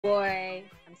Boy,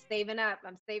 I'm saving up.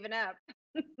 I'm saving up.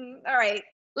 All right.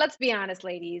 Let's be honest,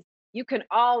 ladies. You can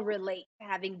all relate to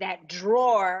having that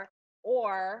drawer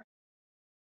or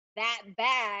that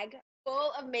bag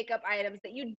full of makeup items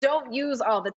that you don't use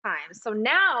all the time. So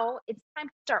now it's time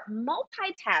to start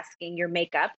multitasking your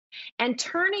makeup and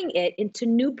turning it into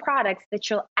new products that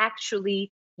you'll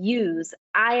actually use.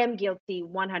 I am guilty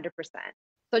 100%.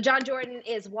 So Jon Jordan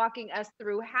is walking us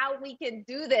through how we can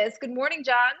do this. Good morning,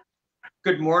 Jon.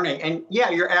 Good morning. And yeah,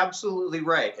 you're absolutely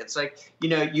right. It's like,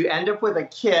 you end up with a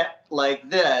kit like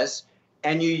this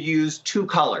and you use two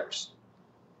colors,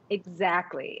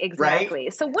 Exactly, right? exactly.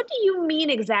 So what do you mean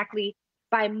exactly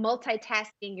by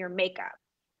multitasking your makeup?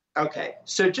 Okay.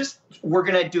 So we're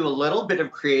going to do a little bit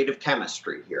of creative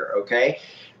chemistry here. Okay.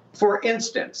 For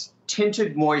instance,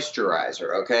 tinted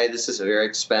moisturizer. Okay. This is a very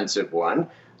expensive one.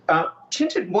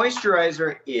 Tinted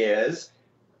moisturizer is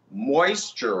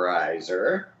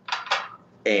moisturizer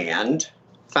and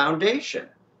foundation.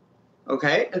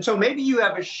 Okay. And so maybe you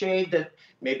have a shade that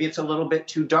maybe it's a little bit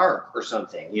too dark or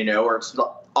something, or it's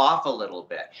off a little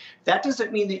bit. That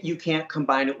doesn't mean that you can't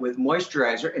combine it with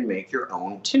moisturizer and make your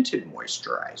own tinted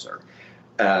moisturizer.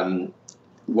 Um,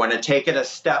 Want to take it a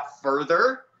step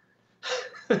further?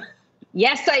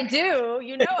 Yes, I do.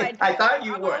 You know I do. I thought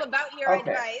you I'm would. all about your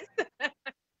Okay. advice.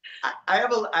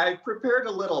 I prepared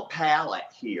a little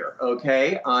palette here,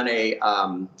 okay, on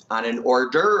an hors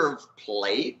d'oeuvre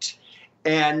plate,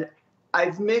 and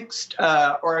I've mixed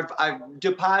I've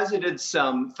deposited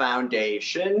some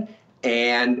foundation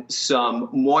and some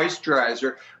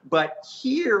moisturizer, but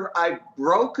here I've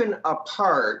broken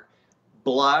apart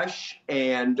blush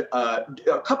and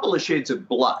a couple of shades of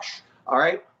blush. All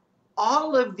right.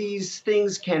 All of these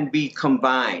things can be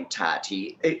combined,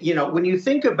 Tati. When you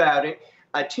think about it,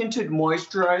 a tinted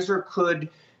moisturizer could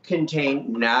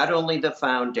contain not only the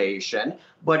foundation,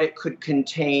 but it could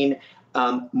contain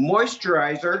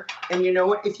moisturizer. And you know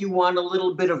what? If you want a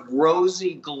little bit of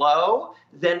rosy glow,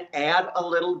 then add a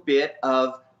little bit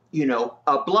of,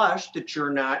 a blush that you're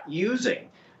not using.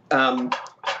 And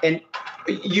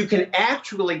you can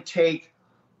actually take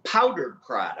powdered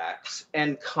products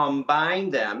and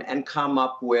combine them and come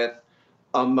up with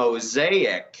a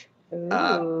mosaic, Ooh,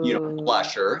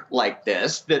 blusher like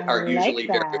this that I are like usually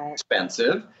very that.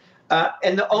 expensive.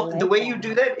 And I the like way you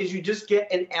do that. that is you just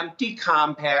get an empty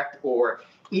compact or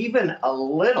even a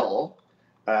little.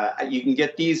 You can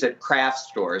get these at craft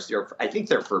stores. I think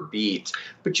they're for beads,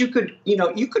 but you could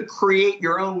create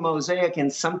your own mosaic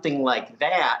in something like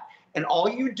that. And all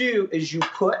you do is you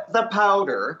put the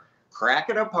powder, crack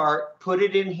it apart, put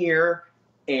it in here,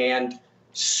 and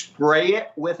spray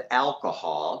it with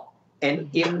alcohol, and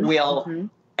it hmm will hmm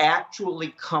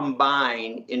actually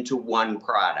combine into one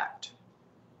product.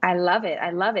 I love it.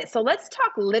 I love it. So let's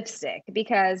talk lipstick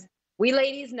because we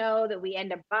ladies know that we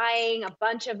end up buying a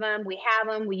bunch of them. We have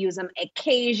them, we use them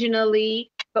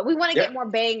occasionally, but we want to get Yep. more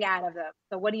bang out of them.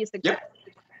 So what do you suggest?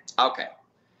 Yep. Okay.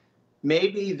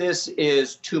 Maybe this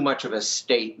is too much of a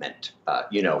statement,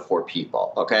 for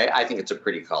people. Okay. I think it's a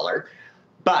pretty color,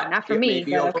 but Not for it may me,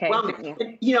 be but okay. overwhelming.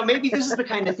 Yeah. And, maybe this is the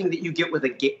kind of thing that you get with a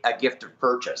gift of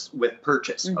purchase.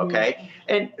 hmm Okay.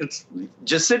 And it's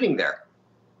just sitting there.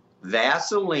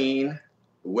 Vaseline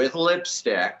with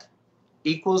lipstick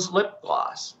equals lip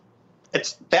gloss.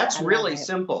 That's I love really it.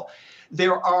 simple.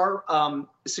 There are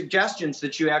suggestions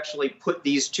that you actually put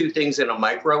these two things in a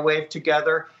microwave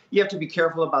together. You have to be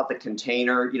careful about the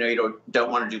container. You don't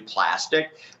want to do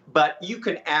plastic, but you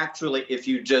can actually, if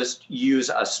you just use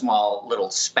a small little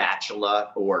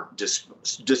spatula or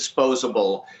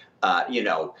disposable,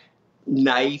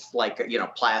 knife, like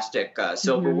plastic hmm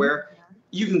silverware,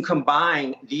 you can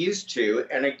combine these two.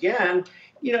 And again,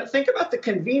 think about the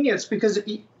convenience because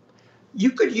you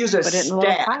could use a Put it in a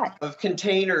little stack pot. of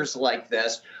containers like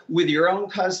this with your own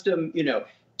custom,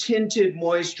 tinted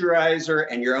moisturizer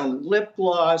and your own lip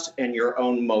gloss and your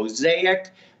own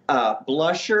mosaic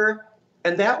blusher.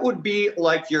 And that would be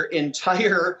like your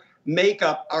entire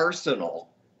makeup arsenal,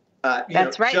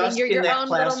 That's right. And just you're in your that own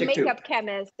little plastic tube. makeup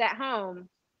chemist at home,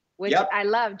 which Yep. I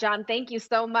love. Jon, thank you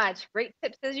so much. Great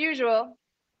tips as usual.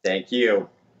 Thank you.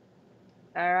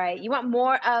 All right. You want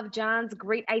more of Jon's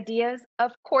great ideas?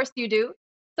 Of course you do.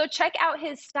 So check out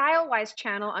his Stylewise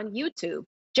channel on YouTube.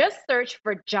 Just search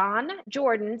for Jon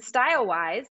Jordan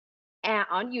Stylewise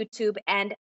on YouTube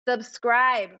and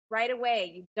subscribe right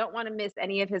away. You don't want to miss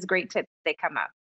any of his great tips that come up.